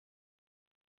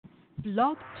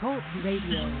Blog Talk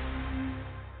Radio.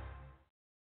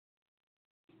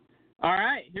 All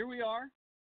right, here we are,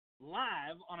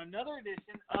 live on another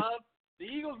edition of the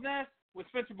Eagles Nest with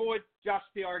Spencer Boyd, Josh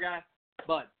PR guy.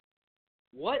 Bud,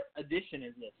 what edition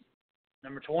is this?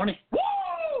 Number 20. Woo!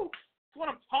 That's what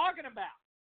I'm talking about.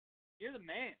 You're the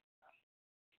man.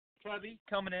 Chubby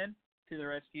coming in to the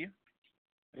rescue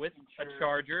with a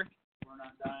charger. We're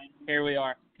not dying. Here we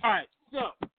are. All right,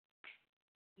 so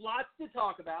lots to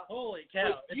talk about. Holy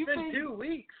cow. It's been 2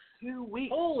 weeks. 2 weeks.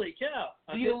 Holy cow.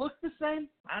 Do you look the same?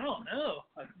 I don't know.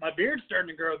 My beard's starting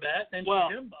to grow back. Thanks to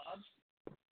Jim Bob's.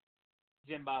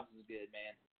 Jim Bob's is good,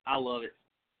 man. I love it.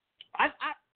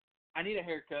 I need a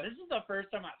haircut. This is the first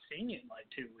time I've seen you in like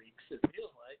 2 weeks, it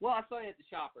feels like. Well, I saw you at the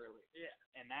shop earlier. Yeah.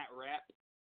 And that wrap,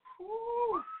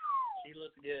 whew, She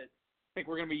looks good. I think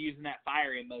we're going to be using that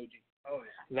fire emoji. Oh,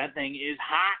 yeah. That thing is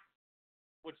hot.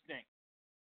 What you think?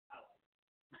 I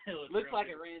like it. Looks like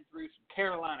it ran through some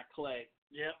Carolina clay.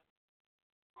 Yep.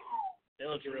 It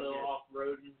looks Real really good.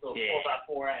 off-roading, little Yeah.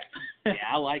 4x4 action. Yeah,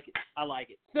 I like it. I like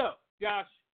it. So, Josh,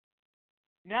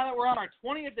 now that we're on our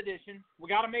 20th edition, we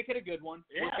got to make it a good one.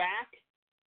 Yeah. We're back.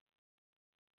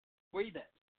 Where you been?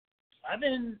 I've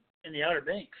been in the Outer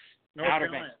Banks. North Outer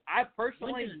Carolina. Banks. I've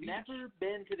personally Lincoln Beach. never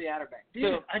been to the Outer Banks. Dude,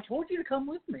 So, I told you to come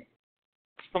with me.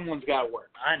 someone's got to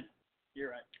work. I know.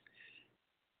 You're right.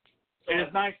 And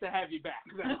it's nice to have you back.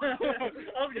 I was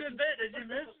going to say, did you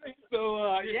miss me?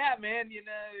 So, yeah, man, you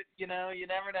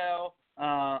never know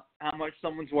how much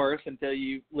someone's worth until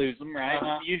you lose them, right?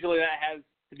 Uh-huh. Usually that has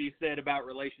to be said about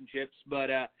relationships, but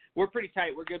we're pretty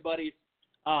tight. We're good buddies.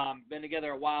 Been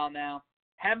together a while now.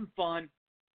 Having fun.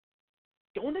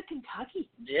 Going to Kentucky.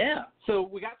 Yeah. So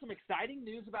we got some exciting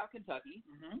news about Kentucky.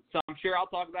 Mm-hmm. So I'm sure I'll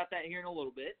talk about that here in a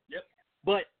little bit. Yep.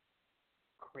 But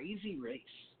crazy race.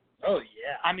 Oh,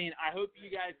 yeah. I mean, I hope you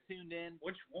guys tuned in.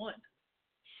 Which one?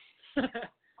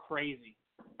 Crazy.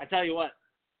 I tell you what,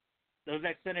 those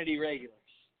Xfinity regulars.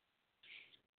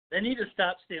 They need to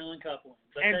stop stealing couplings.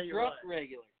 And truck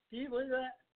regulars. Do you believe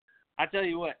that? I tell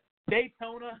you what,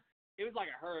 Daytona, it was like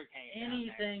a hurricane.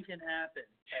 Anything can happen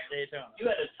at Daytona.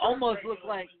 You had a Almost looked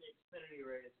like the Xfinity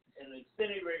race, and the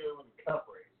Xfinity regular was a cup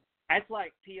race. that's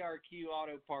like PRQ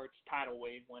Auto Parts tidal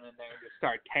wave went in there and just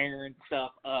started tearing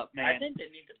stuff up, man. I think they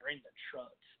need to bring the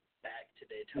trucks back to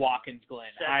Daytona. Watkins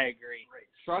Glen. I agree. Race.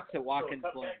 Trucks at Watkins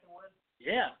Glen.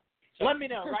 Yeah. Let me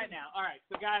know right now. All right,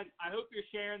 so guys, I hope you're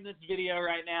sharing this video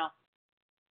right now.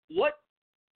 What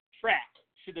track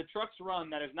should the trucks run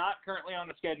that is not currently on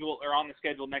the schedule or on the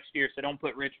schedule next year? So don't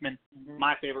put Richmond,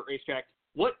 my favorite racetrack.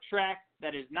 What track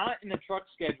that is not in the truck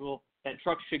schedule that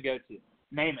trucks should go to?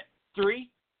 Name it. 3,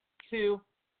 2,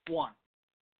 1.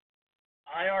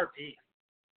 IRP.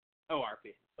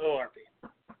 ORP. ORP.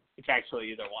 It's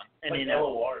actually either one. And Like you know,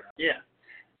 yellow water. yeah.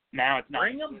 Now it's not.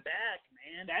 Bring them back,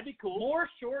 man. That'd be cool. More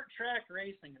short track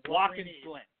racing is what we Watkins need.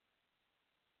 Glen.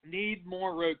 Need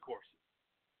more road courses.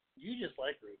 You just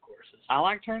like road courses. I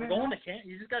like We're turning. going to Kent.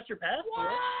 You just got your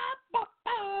passport.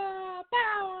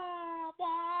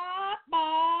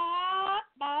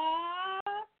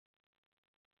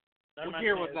 That What reminds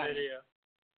year me was of that? a video.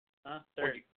 Huh?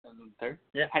 Third. Third?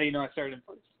 Yeah. How do you know I started in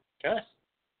first? Cuss.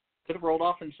 Could have rolled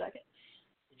off in second.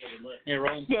 Yeah,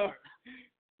 rolling. No.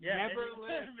 Yeah, Never maybe,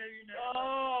 lived. maybe you know.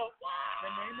 Oh, The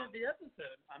name of the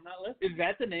episode. I'm not listening. is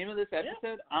that the name of this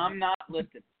episode? I'm not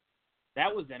listening. That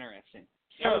was interesting.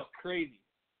 So- That was crazy.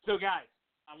 So, guys,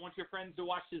 I want your friends to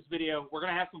watch this video. We're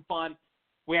going to have some fun.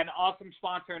 We had an awesome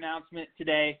sponsor announcement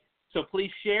today. So,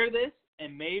 please share this,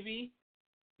 and maybe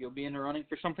you'll be in the running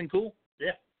for something cool.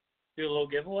 Yeah. Do a little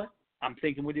giveaway. I'm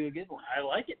thinking we do a giveaway. I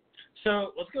like it.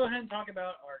 So let's go ahead and talk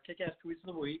about our Kick-Ass Tweets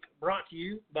of the Week, brought to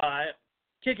you by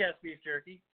Kick-Ass Beef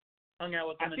Jerky. Hung out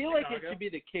with them I in feel like it Chicago. should be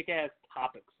the kick-ass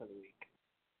topics of the week.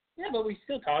 Yeah, but we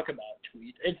still talk about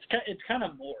tweets. It's kind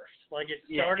of morphed. Like it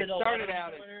Yeah, started, it started on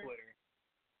out as Twitter. Twitter.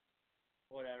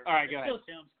 Whatever. All right, it go still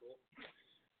sounds cool.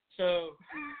 So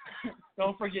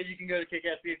don't forget you can go to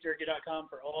kickassbeefjerky.com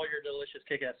for all your delicious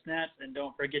kick-ass snacks, and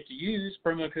don't forget to use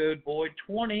promo code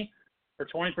BOYD20 for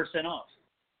 20% off.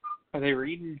 Are they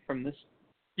reading from this?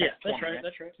 Yeah, that's 20, right.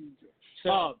 That's right.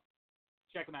 So,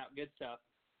 check them out. Good stuff.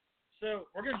 So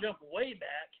we're going to jump way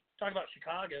back, talk about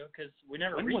Chicago, because we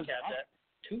never When was recapped that.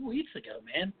 2 weeks ago,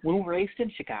 man. We raced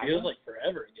in Chicago. Feels like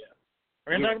forever ago.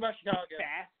 We're going to talk about Chicago.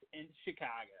 Fast in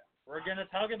Chicago. We're going to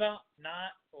talk about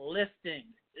not lifting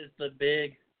is the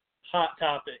big hot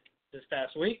topic this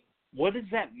past week. What does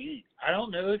that mean? I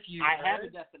don't know if you I heard. have a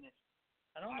definition.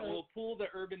 I don't I know. will pull the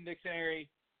Urban Dictionary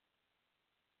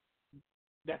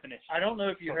definition. I don't know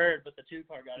if you heard, but the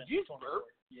two-car got Did you into 24. burp?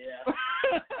 Yeah.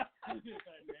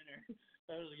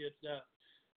 That was good stuff.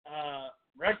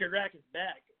 Record Rack is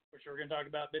back, which we're going to talk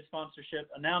about bid sponsorship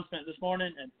announcement this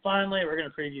morning. And finally, we're going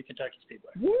to preview Kentucky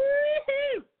Speedway.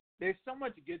 Woo-hoo! There's so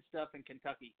much good stuff in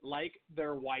Kentucky, like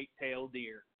their white-tailed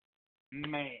deer.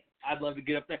 Man, I'd love to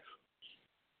get up there.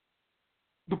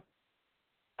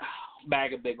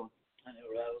 Bag a big one. I knew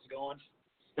where that was going.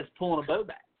 It's pulling a bow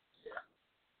back.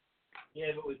 Yeah,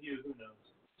 but with you, who knows?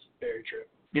 It's very true.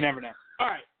 You never know. All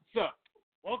right, so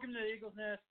Welcome to the Eagles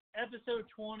Nest, episode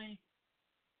 20.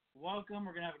 Welcome.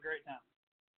 We're going to have a great time.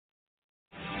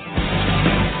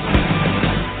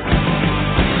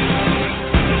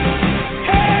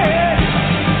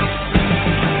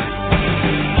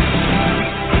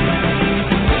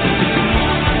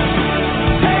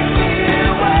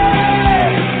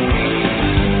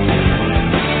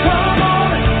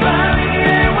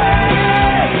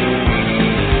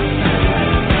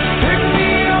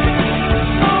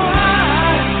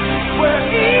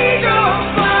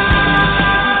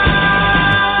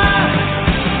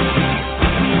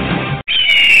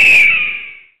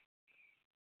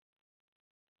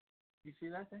 you see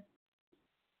that thing?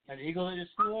 An eagle that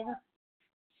just flew over?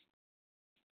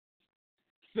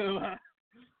 So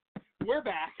we're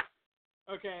back.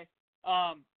 Okay.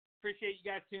 Appreciate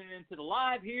you guys tuning into the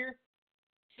live here.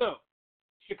 So,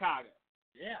 Chicago.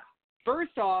 Yeah.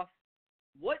 First off,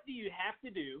 what do you have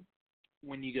to do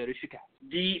when you go to Chicago?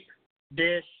 Deep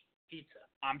dish pizza.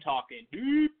 I'm talking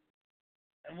deep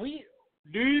And we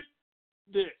dish.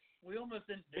 almost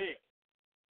didn't do Big. it.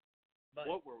 But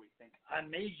What were we thinking? I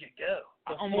made you go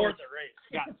I before almost the race.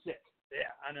 Got sick. Yeah,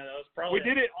 I know. That was probably We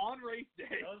did it on race day.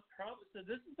 That was probably, so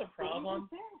this is the problem.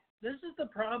 This is the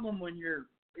problem when you're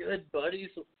good buddies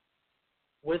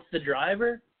with the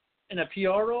driver in a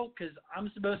PR role, because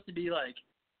I'm supposed to be like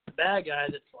the bad guy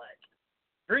that's like,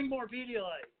 drink more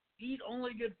Pedialyte, eat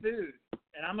only good food.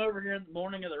 And I'm over here in the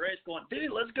morning of the race going,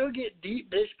 dude, let's go get deep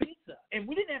dish pizza. And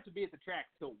we didn't have to be at the track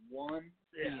till 1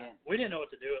 Yeah, p.m. we didn't know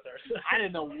what to do with ourselves. I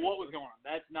didn't know what was going on.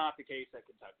 That's not the case at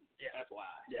Kentucky. Yeah. That's why.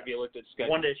 Yeah. If you looked at the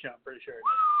schedule. 1 day show, I'm pretty sure.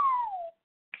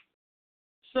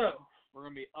 So, We're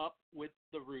going to be up with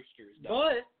the Roosters.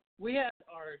 but we had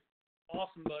our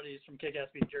awesome buddies from Kick-Ass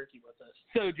Beef Jerky with us.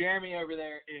 So Jeremy over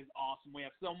there is awesome. We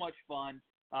have so much fun.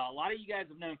 A lot of you guys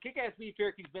have known Kick-Ass Beef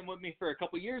Jerky's been with me for a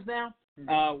couple years now.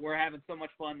 We're having so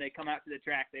much fun. They come out to the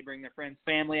track. They bring their friends,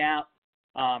 family out,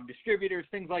 distributors,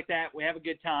 things like that. We have a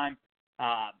good time.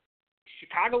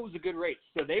 Chicago was a good race.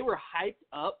 So they were hyped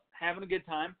up, having a good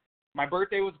time. My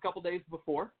birthday was a couple days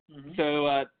before,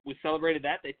 so we celebrated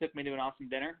that. They took me to an awesome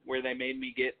dinner where they made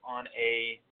me get on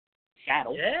a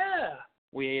saddle. Yeah.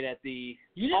 We ate at the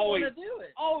You didn't want to do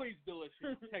it. always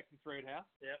delicious Texas Roadhouse.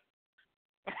 Yep.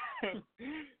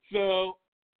 So,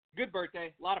 good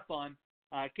birthday, a lot of fun.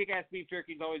 Kick-Ass Beef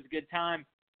Jerky is always a good time.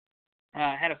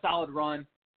 Had a solid run,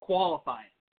 qualifying.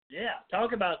 Yeah,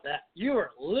 talk about that. You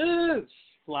were loose.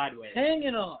 Slideways.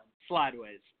 Hanging on.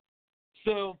 Slideways.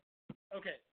 So,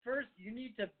 Okay, first you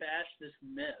need to bash this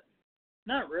myth.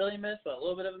 Not really a myth, but a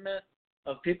little bit of a myth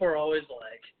of people are always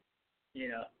like, you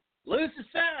know, loose is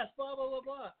fast, blah, blah, blah,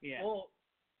 blah. Yeah. Well,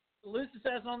 loose is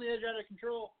fast on the edge out of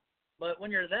control, but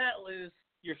when you're that loose,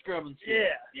 you're scrubbing shit.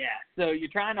 yeah. Yeah. So, you're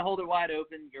trying to hold it wide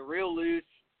open. You're real loose.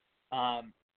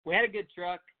 We had a good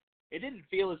truck. It didn't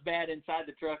feel as bad inside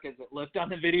the truck as it looked on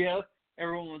the video.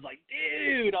 Everyone was like,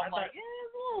 dude. I'm like, yeah,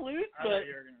 it's a little loose, I but, thought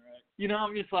you were going to wreck. you know,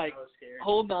 I'm just like, I was scared.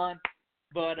 hold on.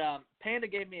 But Panda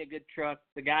gave me a good truck.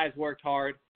 The guys worked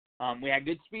hard. We had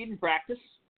good speed in practice.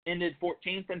 Ended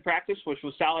 14th in practice, which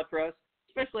was solid for us,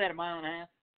 especially at a mile and a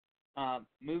half.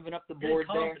 Moving up the board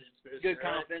Good there. confidence booster, Good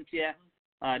right? confidence,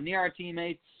 yeah. Near our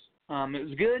teammates. It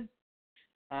was good.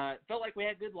 Felt like we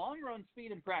had good long run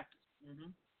speed in practice.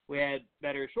 We had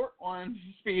better short run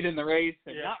speed in the race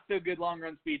and Yeah. not so good long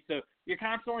run speed. So you're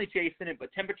constantly chasing it,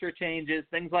 but temperature changes,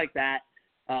 things like that.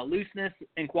 Looseness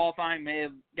in qualifying may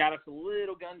have got us a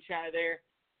little gun shy there.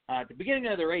 At the beginning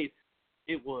of the race,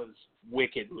 it was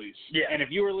wicked loose. Yeah. And if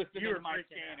you were listening You were to my freaking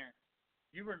out. scanner,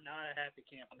 You were not a happy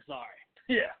camper. I'm sorry.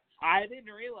 Yeah. I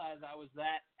didn't realize I was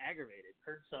that aggravated.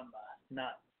 Heard somebody.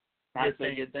 Not Not Good say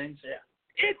things. good things. Yeah.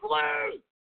 It's loose!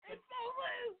 It's so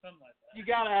loose! Something like that. You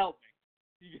gotta help me.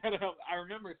 You gotta help. I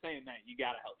remember saying that. You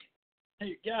gotta help me.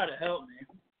 You gotta help me.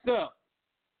 So,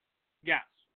 guys.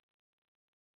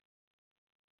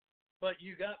 But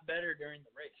you got better during the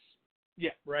race.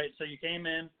 Yeah. Right? So you came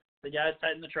in, the guys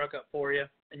tightened the truck up for you,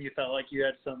 and you felt like you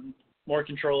had some more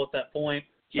control at that point.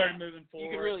 Started moving forward.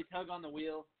 You could really tug on the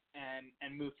wheel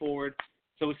and move forward.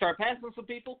 So we started passing some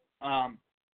people.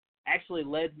 Actually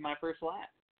led my first lap.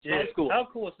 Yeah. That's cool. How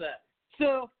cool is that?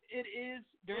 So it is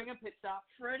during a pit stop.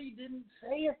 Freddie didn't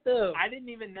say it, though. I didn't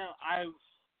even know.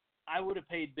 I would have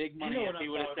paid big money You know if what he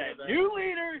I'm would have talking said, about. new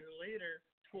leader, New leader.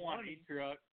 20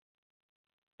 truck.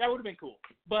 That would have been cool.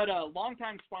 But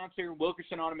longtime sponsor,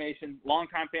 Wilkerson Automation,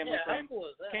 longtime family Yeah, how friend, cool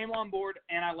is that? came on board,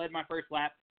 and I led my first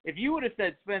lap. If you would have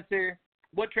said, Spencer,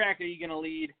 what track are you going to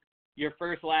lead your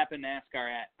first lap in NASCAR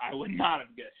at, I would not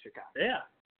have guessed Chicago. Yeah.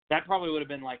 That probably would have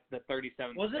been like the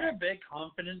 37th. Was it a big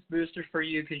confidence booster for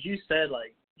you? Because you said,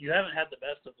 like, you haven't had the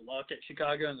best of luck at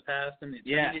Chicago in the past in the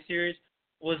Xfinity Series.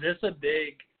 Was this a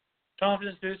big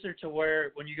confidence booster to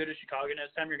where when you go to Chicago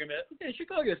next time, you're going to be like, okay,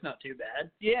 Chicago's not too bad?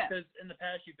 Yeah. Because in the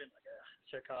past, you've been like,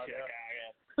 Chicago.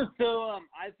 So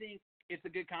I think it's a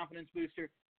good confidence booster.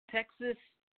 Texas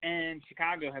and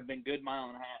Chicago have been good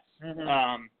mile and a half.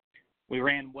 Mm-hmm. We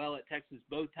ran well at Texas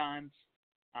both times.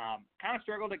 Kind of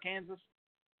struggled at Kansas.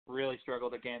 Really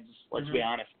struggled at Kansas, let's be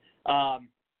honest.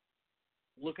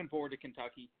 Looking forward to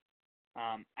Kentucky.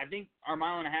 I think our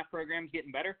mile and a half program's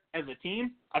getting better as a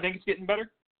team. I think it's getting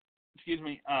better. Excuse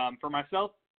me. For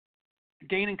myself,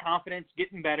 gaining confidence,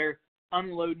 getting better,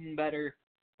 unloading better,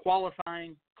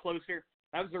 qualifying closer.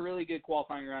 That was a really good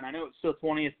qualifying run. I know it's still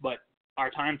 20th, but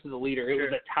our time to the leader, it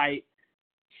was a tight,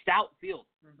 stout field.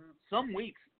 Some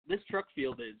weeks, this truck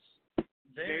field is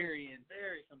very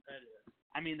competitive.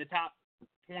 I mean, the top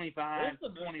 25, What's the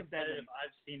most 27. competitive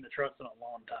I've seen the trucks in a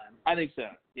long time? I think so.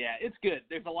 Yeah, it's good.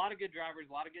 There's a lot of good drivers,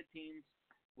 a lot of good teams,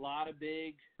 a lot of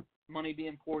big money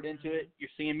being poured into it. You're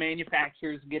seeing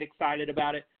manufacturers get excited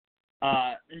about it.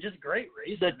 And just great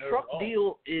racing. The truck overall.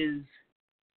 deal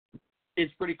is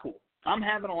pretty cool. I'm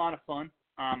having a lot of fun.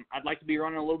 I'd like to be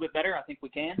running a little bit better. I think we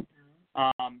can.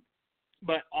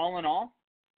 But all in all,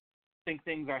 I think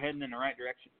things are heading in the right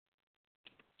direction.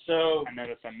 So I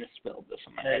noticed I misspelled this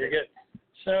on my yeah, head. you're good.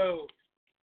 So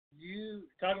you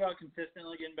talk about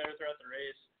consistently getting better throughout the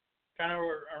race. Kind of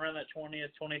around that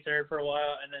 20th, 23rd for a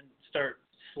while, and then start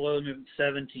slowly moving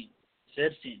 17th,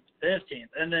 16th, 15th,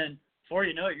 and then before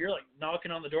you know it, you're like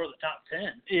knocking on the door of the top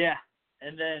 10. Yeah.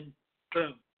 And then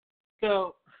boom.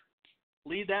 So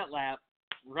lead that lap,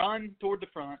 run toward the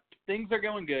front. Things are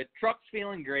going good. Truck's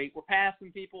feeling great. We're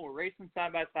passing people. We're racing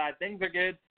side by side. Things are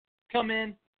good. Come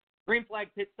in, green flag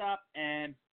pit stop,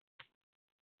 and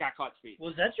got caught speeding.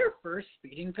 Was that your first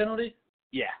speeding penalty?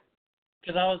 Yeah.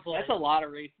 Because I was like, that's a lot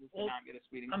of races to not get a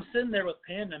speeding penalty. I'm sitting there with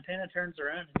Panda, and Panda turns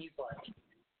around, and he's like,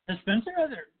 has Spencer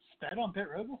ever sped on pit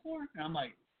road before? And I'm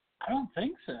like, I don't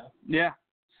think so. Yeah.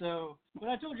 So, what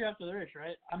I told you after the race,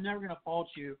 right? I'm never going to fault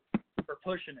you for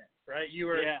pushing it, right? You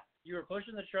were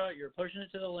pushing the truck. You were pushing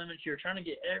it to the limits. You were trying to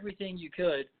get everything you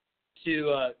could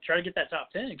to try to get that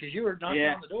top 10 because you were knocking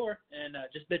on the door and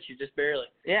just barely.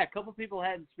 Yeah, a couple people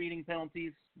had speeding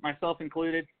penalties, myself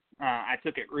included. I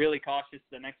took it really cautious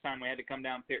the next time we had to come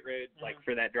down pit road, like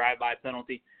for that drive-by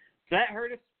penalty. So that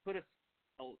hurt us, put us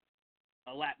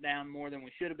a lap down more than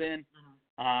we should have been.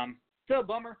 Still a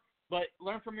bummer, but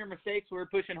learn from your mistakes. We were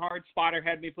pushing hard. Spotter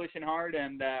had me pushing hard,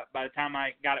 and by the time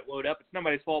I got it wound up, it's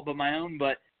nobody's fault but my own,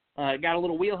 but got a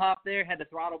little wheel hop there, had to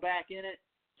throttle back in it,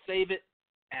 save it,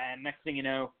 and next thing you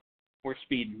know, we're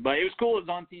speeding. But it was cool. It was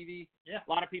on TV. Yeah. A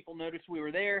lot of people noticed we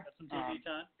were there. Got some TV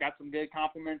time. Got some good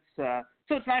compliments. So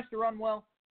it's nice to run well,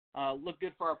 look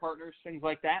good for our partners, things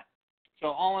like that. So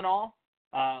all in all,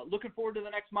 looking forward to the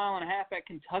next mile and a half at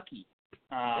Kentucky.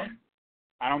 I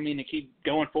don't mean to keep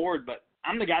going forward, but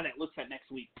I'm the guy that looks at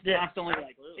next week. Constantly,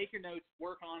 like, take your notes,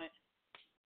 work on it,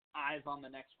 eyes on the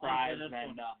next prize.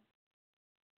 And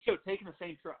so taking the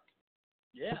same truck.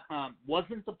 Yeah.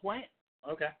 Wasn't the plan.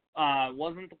 Okay.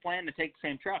 Wasn't the plan to take the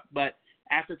same truck, but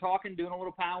after talking, doing a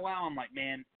little powwow, I'm like,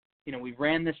 man, you know, we've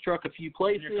ran this truck a few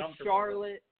places,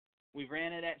 Charlotte. We've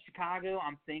ran it at Chicago.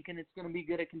 I'm thinking it's going to be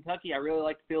good at Kentucky. I really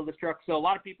like to feel this truck. So a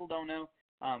lot of people don't know.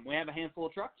 We have a handful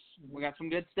of trucks. We got some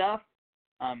good stuff.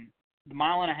 The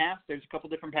mile and a half, there's a couple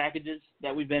different packages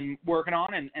that we've been working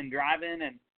on and driving,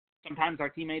 and sometimes our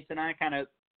teammates and I kind of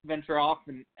venture off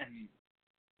and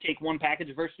take one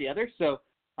package versus the other. So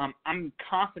I'm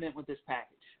confident with this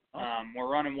package.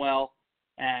 We're running well,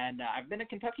 and I've been to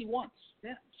Kentucky once.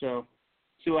 Yeah. So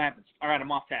see what happens. All right,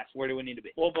 I'm off task. Where do we need to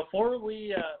be? Well, before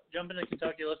we jump into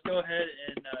Kentucky, let's go ahead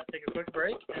and take a quick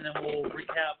break, and then we'll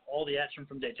recap all the action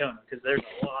from Daytona because there's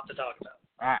a lot to talk about.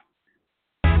 All right.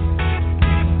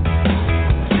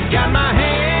 Got my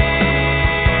hands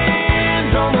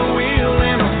on the wheel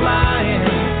and I'm flying.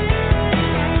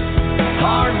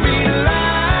 Heartbeat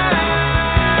loud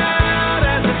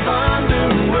as the thunder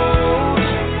rolls.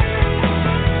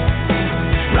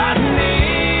 Riding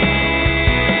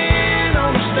in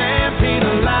on the stampede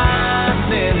of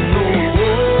lightning rolls.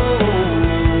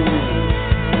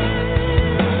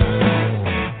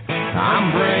 I'm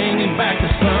bringing back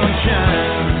the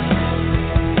sunshine.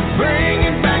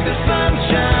 Bringing back the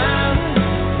sunshine.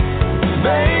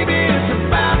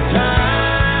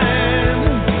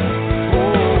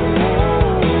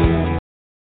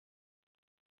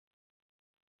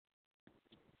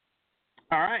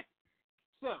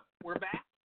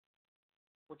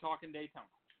 talking Daytona.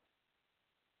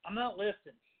 I'm not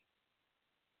lifting.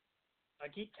 I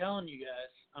keep telling you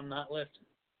guys, I'm not lifting.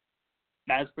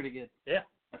 That's pretty good. Yeah.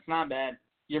 That's not bad.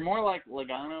 You're more like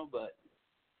Logano, but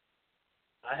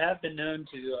I have been known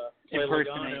to play Impersonate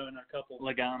Logano in a couple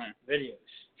Logano. videos.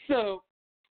 So,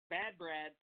 Bad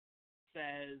Brad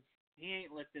says he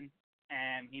ain't lifting,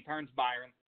 and he turns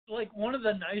Byron. Like one of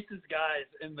the nicest guys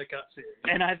in the Cup Series.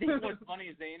 And I think what's funny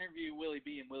is they interview Willie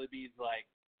B, and Willie B's like,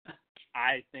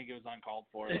 I think it was uncalled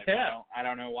for. Like, Yeah. I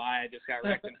don't know why I just got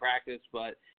wrecked in practice,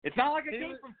 but it's not like I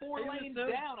came from four he was lanes so-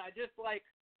 down. I just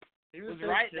He was so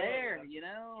right chill, there, man. you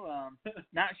know.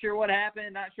 Not sure what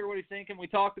happened, not sure what he's thinking. We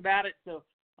talked about it, so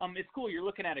it's cool. You're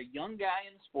looking at a young guy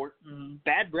in the sport. Mm-hmm.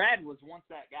 Bad Brad was once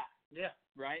that guy, Yeah.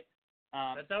 right?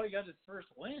 That's how he got his first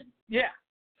win. Yeah,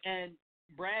 and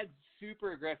Brad's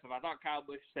super aggressive. I thought Kyle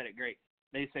Busch said it great.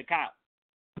 They said, Kyle,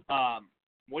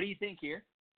 what do you think here?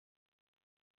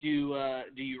 Do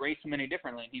you race him any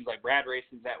differently? And he's like, Brad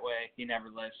races that way. He never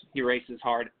lifts. He races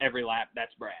hard every lap.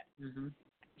 That's Brad. Mm-hmm.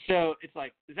 So it's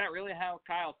like, is that really how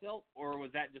Kyle felt, or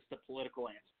was that just a political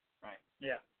answer? Right.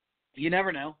 Yeah. You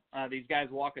never know. These guys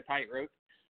walk a tightrope.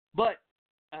 But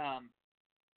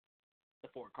the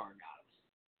 4-car got us.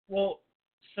 Well,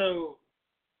 so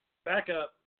back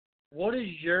up. What is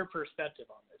your perspective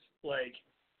on this? Like,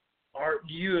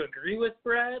 do you agree with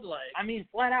Brad? Like, I mean,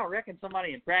 flat out wrecking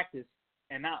somebody in practice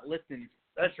and not lifting.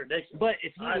 that's ridiculous. But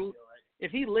I feel like.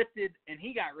 if he lifted and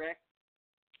he got wrecked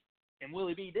and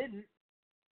Willie B didn't,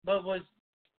 But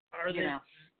are they I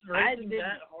racing didn't-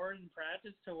 that hard in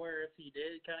practice to where if he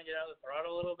did kind of get out of the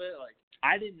throttle a little bit, like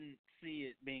I didn't see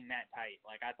it being that tight.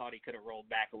 Like, I thought he could have rolled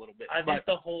back a little bit. I think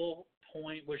the whole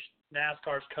point, which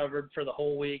NASCAR's covered for the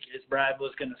whole week, is Brad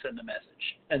was going to send a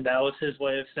message, and that was his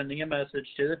way of sending a message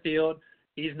to the field.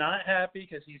 He's not happy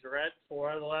because he's wrecked 4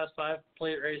 out of the last 5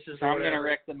 plate races. So I'm going to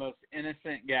wreck the most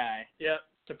innocent guy. Yep,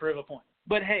 to prove a point.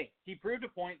 But, hey, he proved a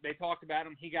point. They talked about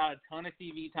him. He got a ton of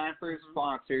TV time for his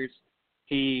sponsors.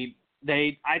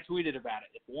 I tweeted about it.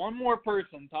 If one more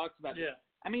person talks about it.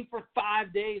 I mean, for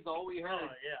 5 days, all we heard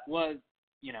was,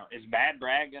 is Bad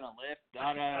Brad going to lift?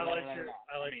 I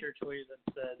liked your tweet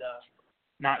that said,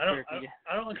 not I sure.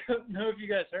 I don't know if you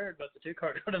guys heard, but the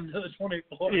 2-car got him to the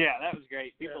 24. Yeah, that was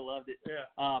great. People loved it.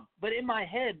 Yeah. But in my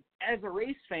head, as a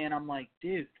race fan, I'm like,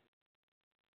 dude,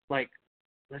 like,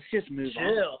 let's just move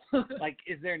on. Like,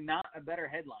 is there not a better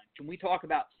headline? Can we talk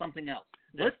about something else?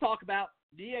 Yeah. Let's talk about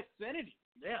the Xfinity.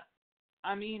 Yeah.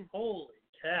 I mean, Holy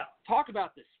cow. talk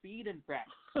about the speed in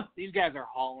practice. These guys are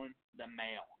hauling the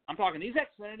mail. I'm talking these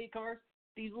Xfinity cars,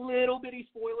 these little bitty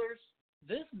spoilers.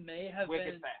 This may have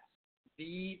wicked been fast.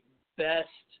 the best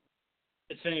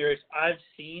Xfinity race I've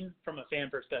seen from a fan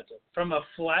perspective. From a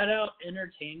flat-out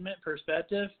entertainment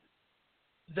perspective,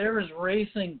 there was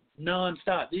racing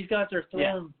nonstop. These guys are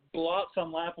throwing blocks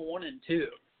on lap 1 and 2.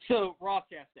 So, Ross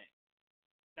Chastain,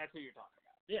 that's what you're talking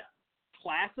about. Yeah.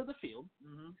 Class of the field,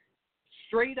 Mm-hmm.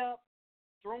 straight up,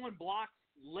 throwing blocks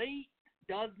late,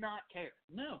 does not care.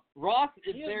 No. Ross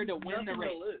is He has there to win the nothing to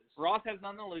race. lose. Ross has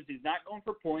nothing to lose. He's not going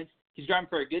for points. He's driving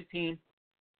for a good team.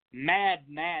 Mad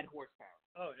horsepower.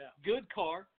 Oh, yeah. Good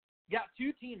car. Got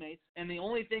 2 teammates, and the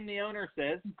only thing the owner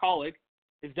says, colleague,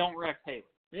 is don't wreck Haley.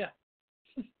 Yeah.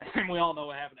 And we all know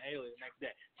what happened to Haley the next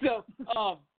day. So,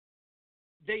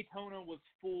 Daytona was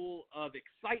full of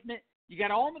excitement. You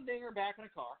got Allmendinger back in a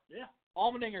car. Yeah.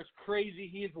 Allmendinger's crazy.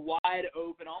 He is wide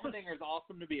open. Allmendinger's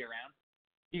awesome to be around.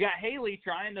 You got Haley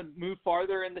trying to move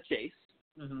farther in the chase,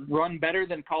 Mm-hmm. run better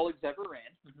than colleagues ever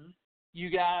ran. Mm-hmm. You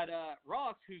got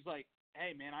Ross, who's like,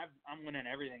 hey, man, I'm winning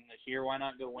everything this year. Why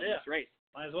not go win this race?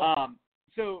 Might as well.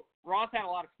 So Ross had a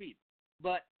lot of speed.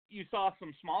 But you saw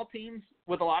some small teams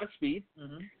with a lot of speed.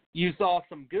 Mm-hmm. You saw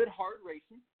some good hard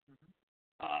racing.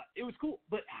 Mm-hmm. It was cool.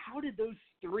 But how did those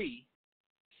 3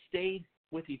 stay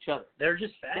with each other? They're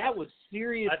just fast. That was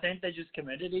serious. I think they just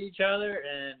committed to each other,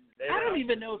 and I don't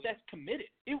even know if that's committed.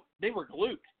 They were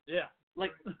glued. Yeah.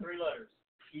 Like 3 letters.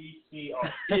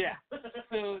 ECR. Yeah.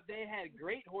 So they had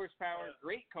great horsepower,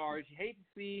 great cars. You hate to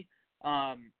see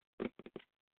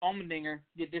Allmendinger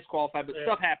get disqualified, but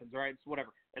stuff happens, right? It's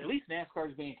whatever. At least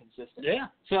NASCAR's being consistent. Yeah.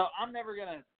 So I'm never going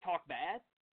to talk bad,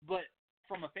 but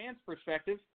from a fan's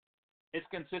perspective, it's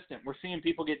consistent. We're seeing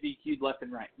people get DQ'd left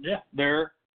and right. Yeah.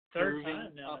 They're Third proving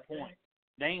time now, a I think. point.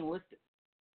 They ain't lifted.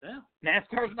 Yeah.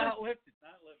 NASCAR's not lifted.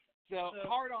 Not lifted. So So-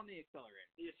 hard on the accelerator.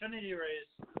 The Xfinity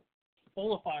race,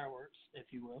 full of fireworks, if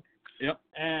you will. Yep.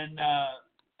 And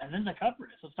then the Cup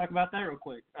race. Let's talk about that real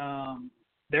quick.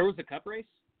 There was a Cup race?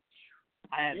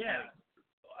 I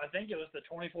think it was the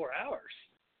 24 hours.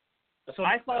 That's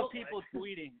I it saw felt people like.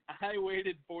 tweeting, I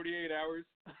waited 48 hours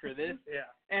for this. Yeah.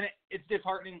 And it's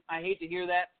disheartening. I hate to hear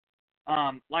that.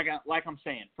 like I'm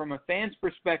saying, from a fan's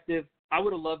perspective, I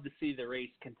would have loved to see the race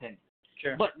continue.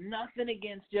 Sure. But nothing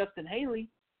against Justin Haley.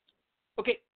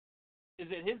 Okay, is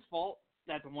it his fault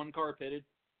that the one car pitted?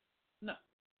 No.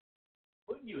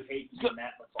 Wouldn't you hate to see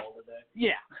Matt Masal today?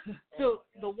 Yeah. So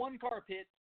the one car pit,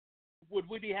 would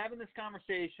we be having this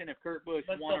conversation if Kurt Busch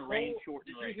won a rain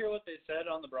shortened race? Did you hear what they said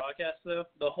on the broadcast, though?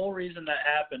 The whole reason that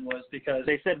happened was because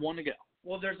they said 1 to go.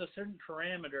 Well, there's a certain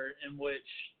parameter in which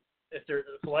if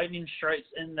lightning strikes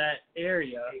in that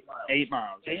area, 8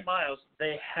 miles. 8 miles,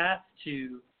 they have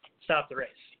to stop the race.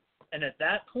 And at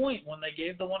that point, when they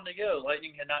gave the 1 to go,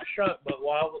 lightning had not struck, but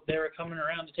while they were coming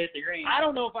around to take the green. I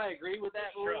don't know if I agree with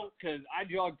that rule because I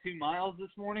jogged 2 miles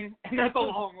this morning, and that's a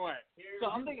long way. So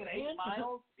I'm thinking 8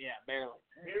 miles? Yeah, barely.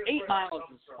 8 miles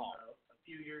is small. A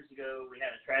few years ago, we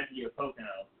had a tragedy of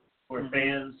Pocono where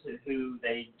fans who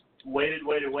they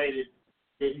waited,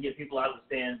 didn't get people out of the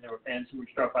stands. There were fans who were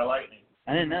struck by lightning.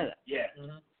 I didn't know that. Yeah.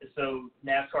 So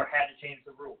NASCAR had to change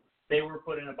the rule. They were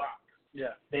put in a box.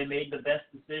 Yeah. They made the best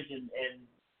decision, and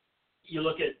you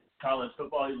look at college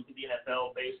football, you look at the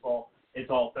NFL, baseball, it's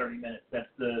all 30 minutes. That's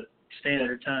the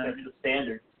standard time. That's the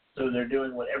standard. So they're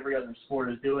doing what every other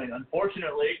sport is doing.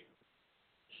 Unfortunately,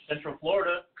 Central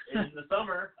Florida, in the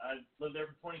summer, I've lived there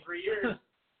for 23 years,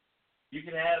 you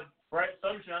can have bright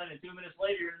sunshine, and 2 minutes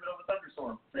later, you're in the middle of a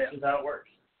thunderstorm. This is how it works.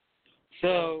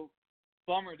 So,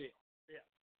 bummer deal. Yeah.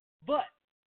 But,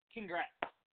 congrats.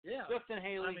 Yeah. Justin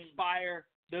Haley, Spire,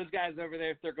 those guys over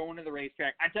there, if they're going to the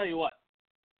racetrack, I tell you what,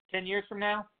 10 years from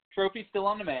now, trophy's still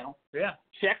on the mantle. Yeah.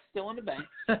 Check's still in the bank.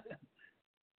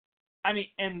 I mean,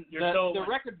 and the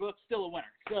record book's still a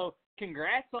winner. So,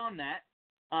 congrats on that.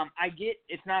 I get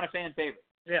it's not a fan favorite.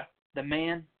 Yeah. The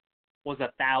man was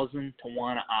 1,000 to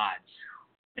 1 odds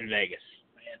in Vegas.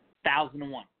 Man, 1,000 to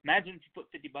 1. Imagine if you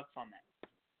put $50 on that.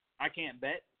 I can't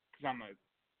bet because I'm a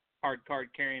hard card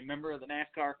carrying member of the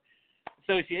NASCAR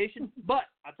Association. But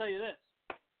I'll tell you this.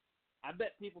 I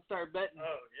bet people start betting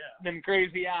them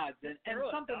crazy odds. And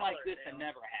something like this would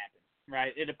never happen,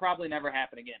 right? It'll probably never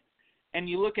happen again. And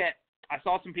you look at, I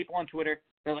saw some people on Twitter,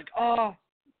 they're like, oh,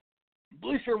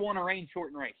 Blucher won a rain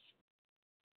shortened race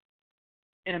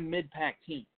in a mid-pack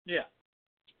team. Yeah.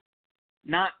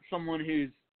 Not someone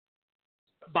who's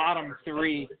bottom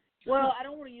 3. Well, I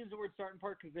don't want to use the word starting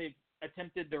part because they've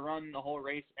attempted to run the whole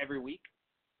race every week.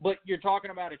 But you're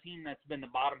talking about a team that's been the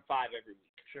bottom 5 every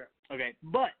week. Sure. Okay.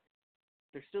 But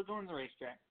they're still going to the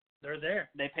racetrack. They're there.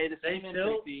 They pay the same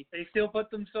entry fee. They still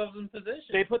put themselves in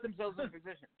position. They put themselves in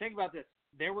position. Think about this.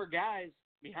 There were guys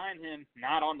behind him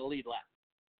not on the lead lap.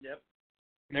 Yep.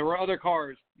 There were other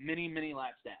cars many, many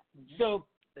laps down. So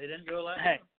they didn't go lap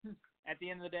down. Hey, at the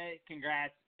end of the day,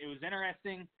 congrats. It was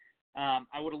interesting.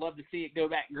 I would have loved to see it go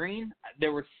back green.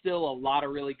 There were still a lot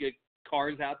of really good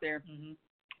cars out there.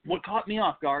 What caught me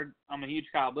off guard, I'm a huge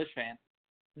Kyle Busch fan.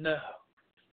 No.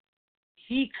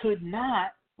 He could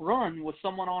not run with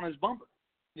someone on his bumper.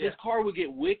 Yeah. His car would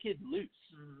get wicked loose.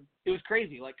 It was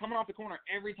crazy. Like, coming off the corner,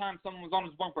 every time someone was on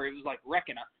his bumper, it was like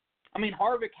wrecking up. I mean,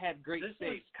 Harvick had great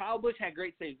saves. Kyle Busch had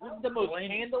great saves. This is the most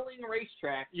handling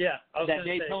racetrack that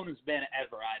Daytona's been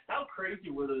ever, I think. How crazy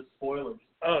were those spoilers?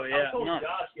 Oh, yeah. I told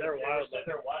Josh they're wild.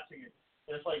 They're watching it.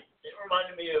 And it's like, it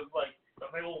reminded me of, like, the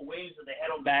little wings that they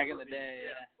had on back in the day.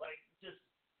 Yeah. Like, just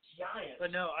giant.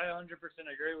 But no, I 100%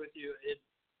 agree with you.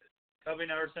 Cubby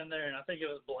and I were sitting there, and I think it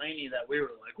was Blaney that we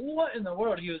were like, what in the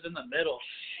world? He was in the middle.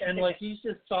 And, like, he's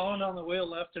just sawing on the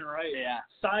wheel left and right. Yeah.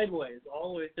 Sideways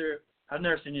all the way through. I've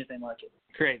never seen anything like it.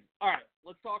 Crazy. All right,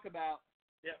 let's talk about.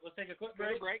 Yeah, let's take a quick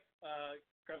break. Grab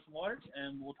some water,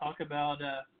 and we'll talk about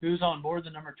who's on board the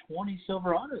number 20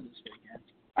 Silverado this weekend.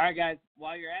 All right, guys.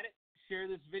 While you're at it, share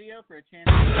this video for a chance.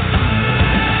 We're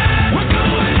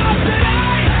going up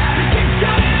tonight. We can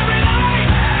shut every night.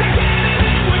 Can't get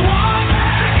it if we want.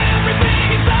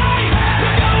 Everything is right.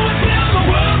 We're going till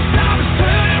the world stops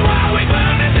turning while we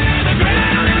burn it to the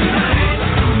ground tonight.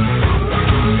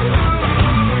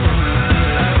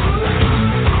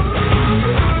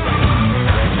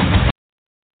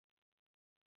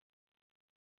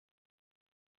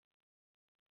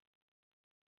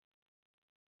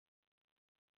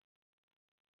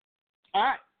 All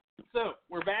right, so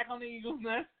we're back on the Eagles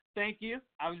Nest. Thank you.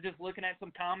 I was just looking at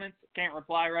some comments. Can't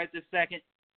reply right this second.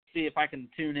 See if I can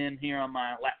tune in here on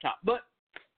my laptop. But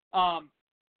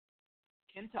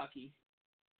Kentucky,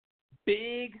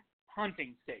 big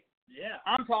hunting state. Yeah.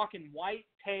 I'm talking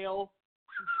whitetail,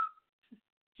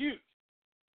 huge.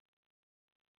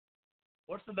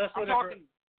 What's the best way I'm talking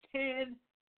 10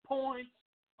 points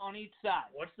on each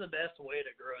side. What's the best way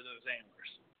to grow those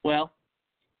antlers? Well,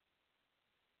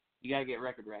 you got to get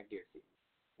record rack deer seed.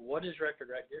 What is record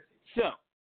rack deer seed? So,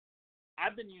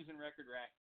 I've been using Record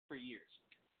Rack for years.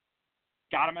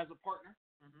 Got them as a partner.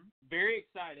 Mm-hmm. Very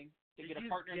exciting to Did get a you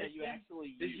partner get that you them?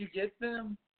 actually Did use. you get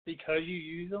them because you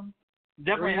use them?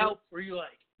 Definitely helps. Were you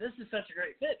like, this is such a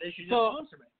great fit, they should just So,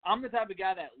 sponsor me? I'm the type of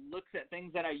guy that looks at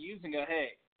things that I use and go, hey,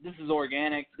 this is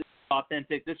organic, this is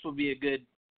authentic, this will be a good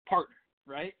partner,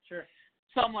 right? Sure.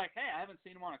 So I'm like, hey, I haven't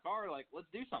seen them on a car, like, let's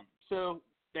do something. So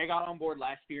they got on board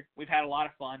last year. We've had a lot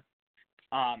of fun.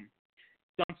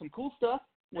 Done some cool stuff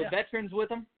with veterans with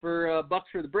them for Bucks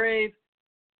for the Brave.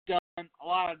 Done a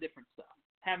lot of different stuff.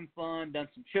 Having fun, done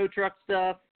some show truck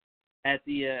stuff at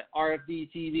the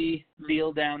RFD TV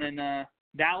deal down in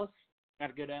Dallas. Got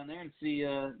to go down there and see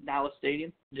Dallas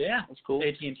Stadium. Yeah. That's cool.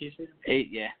 AT&T Stadium.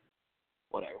 Yeah.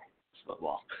 Whatever. It's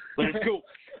football. But it's cool.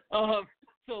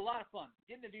 So a lot of fun.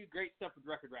 Getting to do great stuff with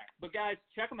Record Rack. But, guys,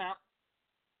 check them out.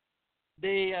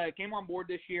 They came on board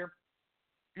this year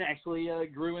and actually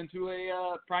grew into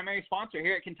a primary sponsor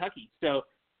here at Kentucky. So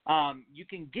you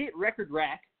can get Record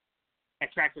Rack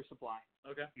at Tractor Supply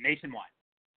nationwide.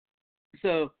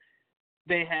 So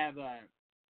they have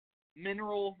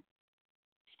mineral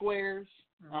squares.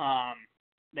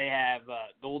 They have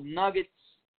golden nuggets.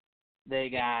 They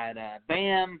got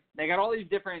BAM. They got all these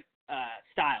different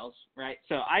styles, right?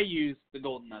 So I use the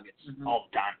golden nuggets all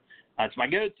the time. That's my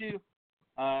go-to.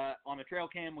 On the trail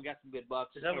cam, we got some good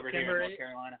bucks over here in North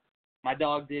Carolina. My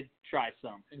dog did try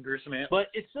some. And gruesome ants. But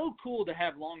it's so cool to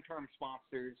have long-term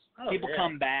sponsors. People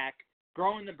come back,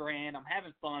 growing the brand. I'm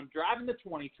having fun, driving the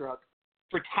 20 truck.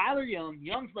 For Tyler Young,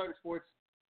 Young's Motorsports,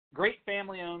 great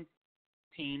family-owned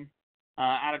team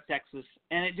out of Texas,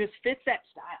 and it just fits that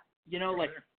style. You know, like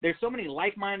there's so many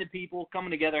like-minded people coming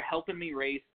together, helping me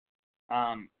race,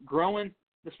 growing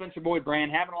the Spencer Boyd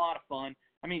brand, having a lot of fun.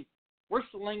 I mean, we're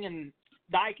slinging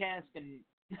die-cast and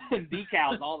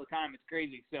decals all the time. It's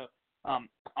crazy. So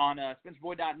on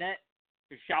SpencerBoyd.net,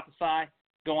 there's Shopify.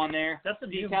 Go on there. That's the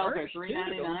decals are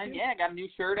 $3.99. Yeah, got a new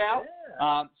shirt out.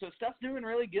 Yeah. So stuff's doing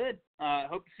really good.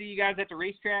 Hope to see you guys at the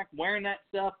racetrack wearing that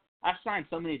stuff. I've signed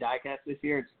so many die-casts this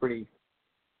year. It's pretty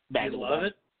bad. You love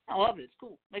it? I love it. It's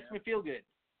cool. Makes me feel good.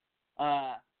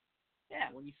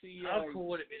 When you see how cool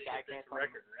would it be to get this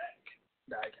Record Rack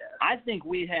die-cast? I think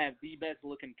we have the best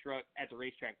looking truck at the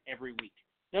racetrack every week.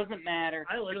 Doesn't matter.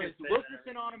 I literally if it's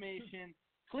Wilkerson Automation,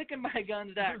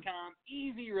 clickandmyguns.com,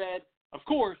 Easy Red, of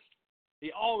course,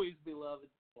 the always beloved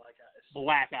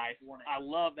Black Ice. I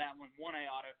love that one. 1A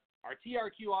Auto. Our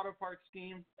TRQ Auto Parts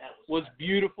scheme was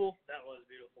beautiful. That was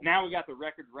beautiful. Now we got the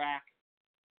Record Rack.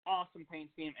 Awesome paint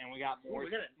scheme, and we got more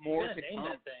to come.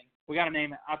 That thing. We got to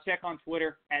name it. I'll check on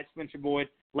Twitter at Spencer Boyd.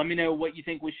 Let me know what you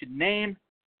think we should name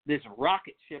this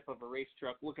rocket ship of a race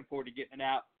truck. Looking forward to getting it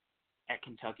out at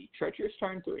Kentucky. Treacherous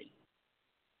Turn 3.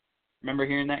 Remember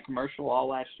hearing that commercial all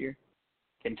last year?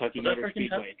 Kentucky Motor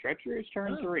Speedway. Treacherous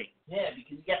Turn 3. Yeah,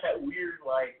 because you got that weird,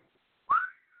 like...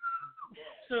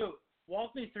 So,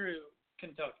 walk me through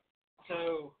Kentucky.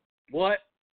 So... What?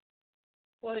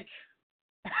 Like...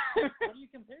 what do you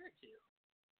compare it to?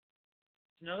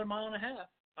 It's another mile and a half.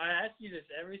 I ask you this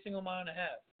every single mile and a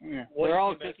half. Yeah. They're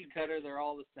all cookie cutter. They're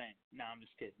all the same. No, I'm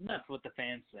just kidding. No. That's what the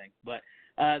fans think. But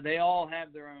they all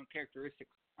have their own characteristics.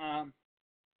 I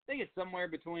think it's somewhere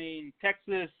between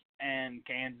Texas and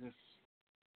Kansas,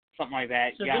 something like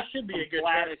that. So you got this should be a good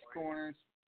flattish corners.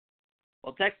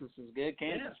 Well, Texas is good.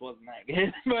 Kansas wasn't that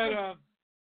good. But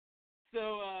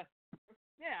I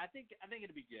think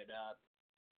it'll be good.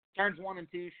 Turns 1 and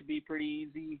 2 should be pretty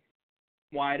easy,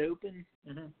 wide open.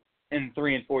 Mm-hmm. And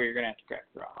 3 and 4, you're going to have to crack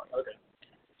the throttle. Okay.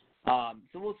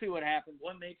 So we'll see what happens.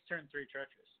 What makes turn 3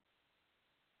 treacherous?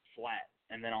 Flat,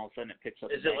 and then all of a sudden it picks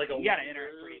up. Is it like you got to enter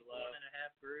it pretty low.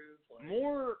 1.5 groove? Like...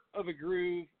 More of a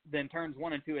groove than turns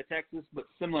 1 and 2 at Texas, but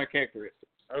similar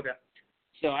characteristics. Okay.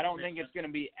 So I don't think it's going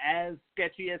to be as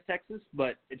sketchy as Texas,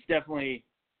 but it's definitely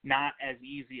not as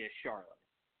easy as Charlotte.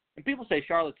 And people say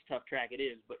Charlotte's a tough track. It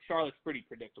is, but Charlotte's pretty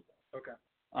predictable. Okay.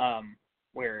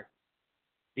 Where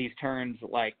these turns,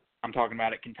 like I'm talking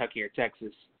about at Kentucky or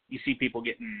Texas, you see people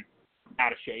getting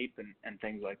out of shape and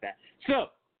things like that. So,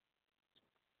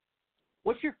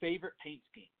 what's your favorite paint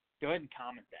scheme? Go ahead and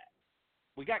comment that.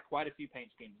 We got quite a few paint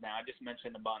schemes now. I just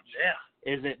mentioned a bunch. Yeah.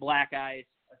 Is it Black Ice?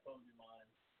 I told you mine.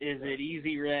 Is it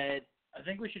Easy Red? I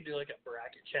think we should do like a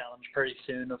bracket challenge pretty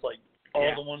soon of like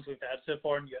all the ones we've had so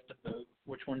far, and you have to vote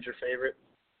which one's your favorite.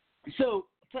 So,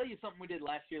 I'll tell you something we did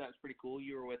last year that was pretty cool.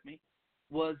 You were with me.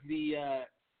 Was the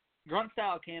grunt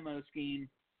style camo scheme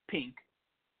pink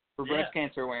for breast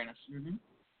cancer awareness. Mm-hmm.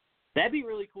 That'd be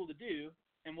really cool to do.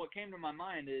 And what came to my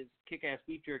mind is Kick-Ass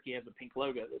Beef Jerky has a pink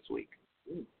logo this week.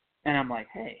 Ooh. And I'm like,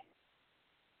 hey,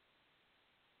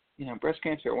 breast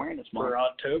cancer awareness month for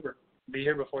October. Be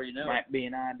here before you know. Might be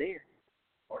an idea.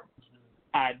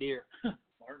 I dare.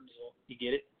 Martinsville. You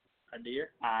get it? I dare.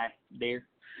 I dare.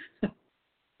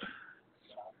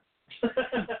 All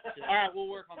right, we'll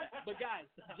work on that. But guys,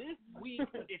 this week,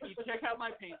 if you check out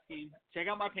my paint scheme.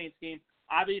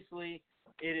 Obviously,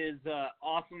 it is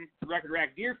awesome. Record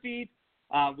Rack Deer Feed.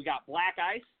 We got Black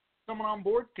Ice, someone on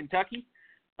board, Kentucky.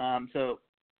 Black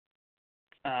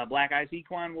Ice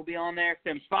Equine will be on there.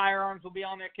 Sims Firearms will be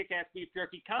on there. Kick-Ass Beef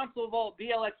Jerky, Console Vault,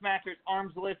 VLX Mattress,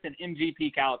 Arms Lift, and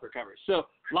MGP Caliper covers. So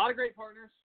a lot of great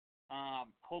partners.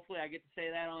 Hopefully I get to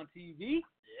say that on TV.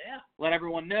 Yeah. Let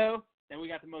everyone know that we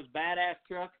got the most badass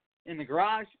truck in the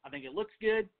garage. I think it looks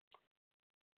good.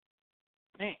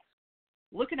 Man,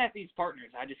 looking at these partners,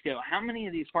 I just go, how many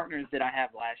of these partners did I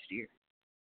have last year?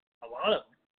 A lot of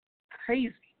them.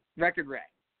 Crazy. Record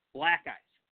Rack, Black Ice,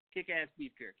 Kick-Ass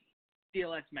Beef Jerky,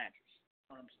 DLX Mattress.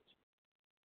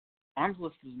 Arms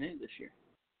List is new this year.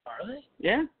 Are they?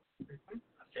 Yeah.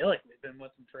 I feel like we've been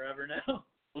with them forever now.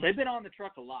 Well, they've been on the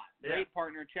truck a lot. Great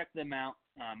partner. Check them out.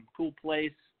 Cool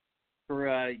place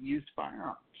for used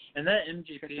firearms. And that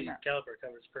Check MGP them out. caliper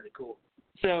cover is pretty cool.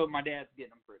 So my dad's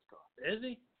getting them for his car. Is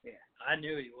he? Yeah. I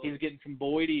knew he was. He was getting some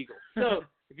Boyd Eagle. So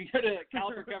if you go to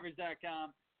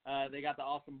calipercovers.com, they got the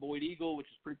awesome Boyd Eagle, which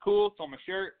is pretty cool. It's on my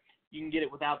shirt. You can get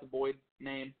it without the Boyd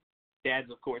name.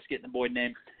 Dad's, of course, getting the Boyd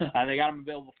name. They got them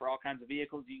available for all kinds of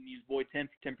vehicles. You can use Boyd 10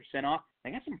 for 10% off. They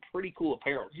got some pretty cool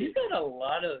apparel, too. You got a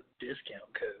lot of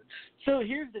discount codes. So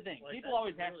here's the thing. Like, People that's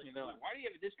always ask really me, they're cool. like, why do you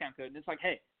have a discount code? And it's like,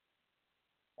 hey,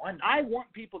 Why not? I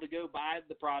want people to go buy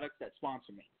the products that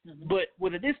sponsor me. Mhm. But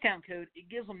with a discount code, it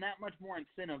gives them that much more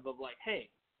incentive of like,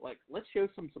 hey, like, let's show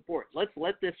some support. Let's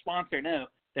let this sponsor know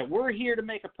that we're here to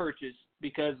make a purchase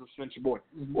because of Spencer Boyd.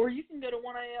 Mhm. Or you can go to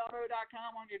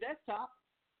 1AAuto.com on your desktop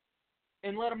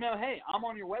and let them know, hey, I'm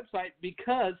on your website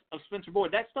because of Spencer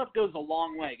Boyd. That stuff goes a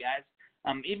long way, guys.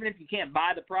 Even if you can't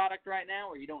buy the product right now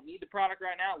or you don't need the product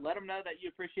right now, let them know that you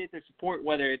appreciate their support,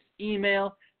 whether it's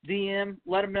email, DM,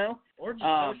 let them know. Or just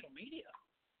social media.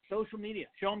 Social media.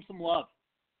 Show them some love.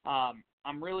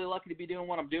 I'm really lucky to be doing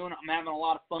what I'm doing. I'm having a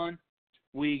lot of fun.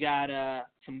 We got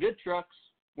some good trucks.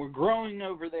 We're growing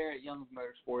over there at Young's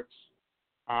Motorsports.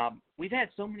 We've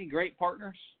had so many great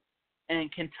partners.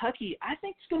 And Kentucky, I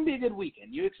think it's going to be a good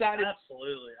weekend. You excited?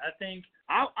 Absolutely. I think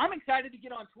I'm excited to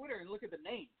get on Twitter and look at the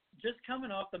names. just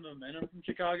coming off the momentum from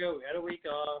Chicago, we had a week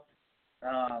off,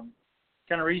 kind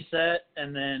of reset,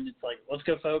 and then it's like, let's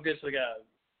go focus. We got an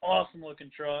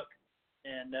awesome-looking truck,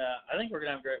 and I think we're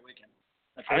going to have a great weekend.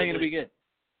 I think it'll be good.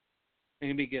 I think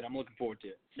it'll be good. I'm looking forward to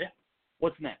it. Yeah.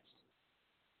 What's next?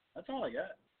 That's all I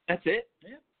got. That's it?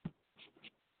 Yeah.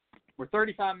 We're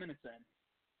 35 minutes in.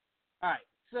 All right,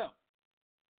 so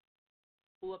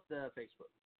pull up the Facebook.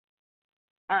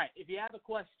 All right, if you have a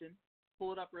question,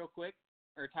 pull it up real quick,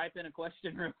 or type in a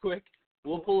question real quick.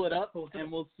 We'll pull it up,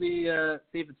 and we'll see if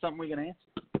it's something we can answer.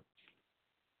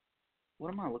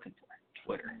 What am I looking for?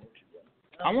 Twitter.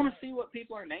 I want to see what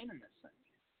people are naming this thing.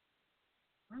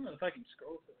 I don't know if I can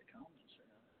scroll through the comments or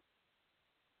not.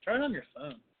 Try it on your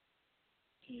phone.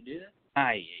 Can you do that?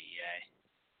 Aye.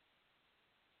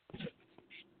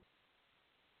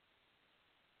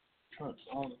 Trucks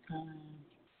all the time.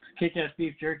 Kick-Ass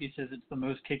Beef Jerky says it's the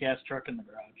most kick-ass truck in the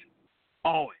garage.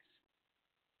 Always.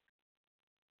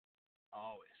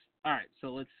 All right, so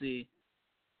let's see.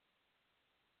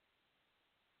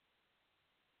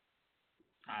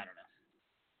 I don't know.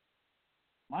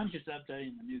 Mine's just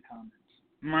updating the new comments.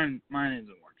 Mine isn't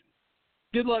working.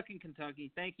 Good luck in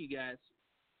Kentucky. Thank you, guys.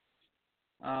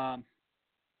 I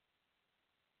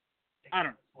don't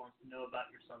know. Wants to know about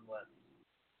your sunglasses.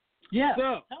 Yeah.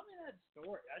 So- Tell me that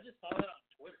story. I just saw that on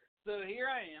Twitter. So here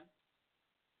I am,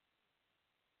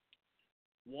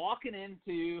 walking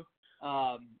into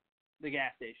the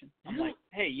gas station. I'm like,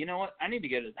 hey, you know what? I need to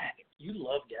go to the bathroom. You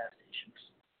love gas stations.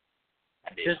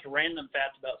 I do. Just random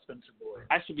facts about Spencer Boyd.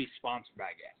 I should be sponsored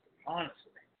by a gas station.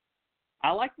 Honestly.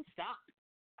 I like to stop.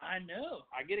 I know.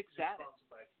 I get excited. Sponsored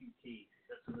by QT.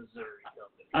 That's a Missouri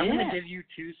company. I'm going Yeah. to give you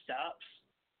 2 stops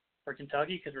for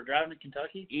Kentucky because we're driving to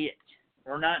Kentucky. It.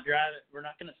 We're not driving. We're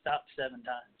not going to stop 7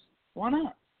 times. Why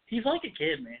not? He's like a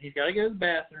kid, man. He's got to go to the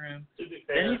bathroom. To be Then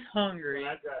fair, he's hungry. when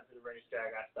I drive to the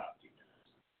racetrack, I stop 2 times.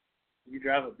 You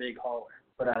drive a big hauler.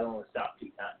 But I only stop 2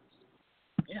 times.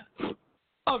 Yeah.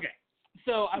 Okay.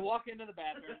 So I walk into the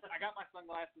bathroom. I got my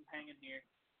sunglasses hanging here.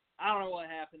 I don't know what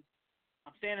happened.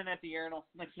 I'm standing at the urinal.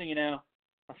 Next thing you know,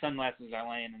 my sunglasses are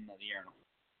laying in the urinal.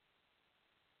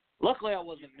 Luckily, I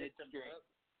wasn't mid-stream.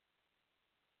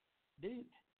 Dude,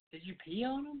 Did you pee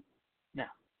on them? No.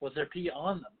 Was there pee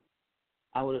on them?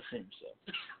 I would assume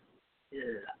so.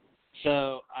 Yeah.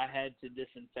 So I had to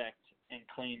disinfect and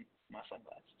clean my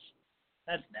sunglasses.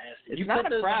 That's nasty. It's You not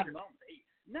put a those proud on your moment.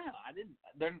 No, I didn't.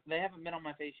 They haven't been on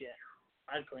my face yet.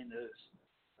 I'd clean those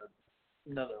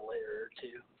another layer or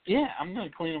two. Yeah, I'm gonna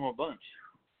clean them a bunch.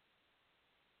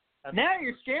 Now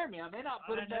you're scaring me. I may not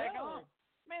put I them back know. on.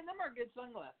 Man, them are good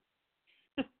sunglasses.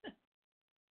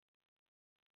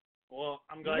 Well,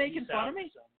 I'm You glad making fun of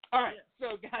me? All right,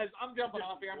 so guys, I'm jumping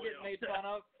off here. I'm getting made fun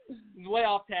of. Way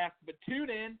off task, but tune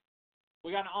in.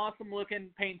 We got an awesome looking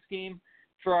paint scheme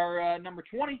for our number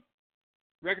 20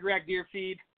 record rack deer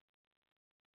feed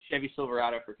Chevy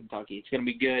Silverado for Kentucky. It's going to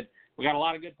be good. We got a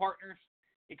lot of good partners.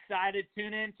 Excited.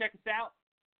 Tune in. Check us out.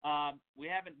 We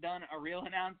haven't done a real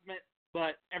announcement,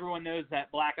 but everyone knows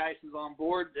that Black Ice is on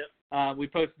board. Yep. We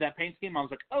posted that paint scheme. I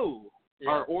was like, oh,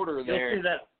 our order You'll there see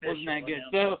that wasn't that good.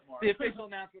 So the official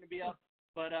announcement will be up.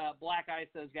 But Black Ice,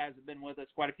 those guys have been with us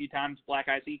quite a few times. Black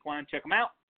Ice Equine, check them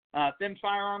out. Them's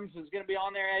Firearms is going to be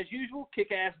on there as usual.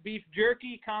 Kick-Ass Beef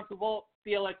Jerky, Console Vault,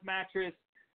 CLX Mattress,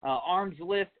 Arms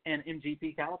Lift, and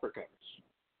MGP Caliper covers.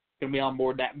 Going to be on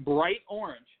board that bright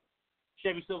orange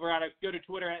Chevy Silverado. Go to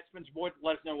Twitter at Spencer Boyd.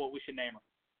 Let us know what we should name her.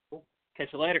 Cool.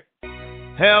 Catch you later.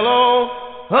 Hello,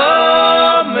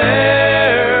 America.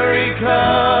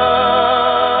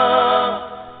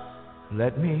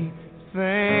 Let me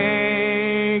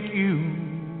thank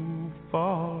you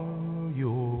for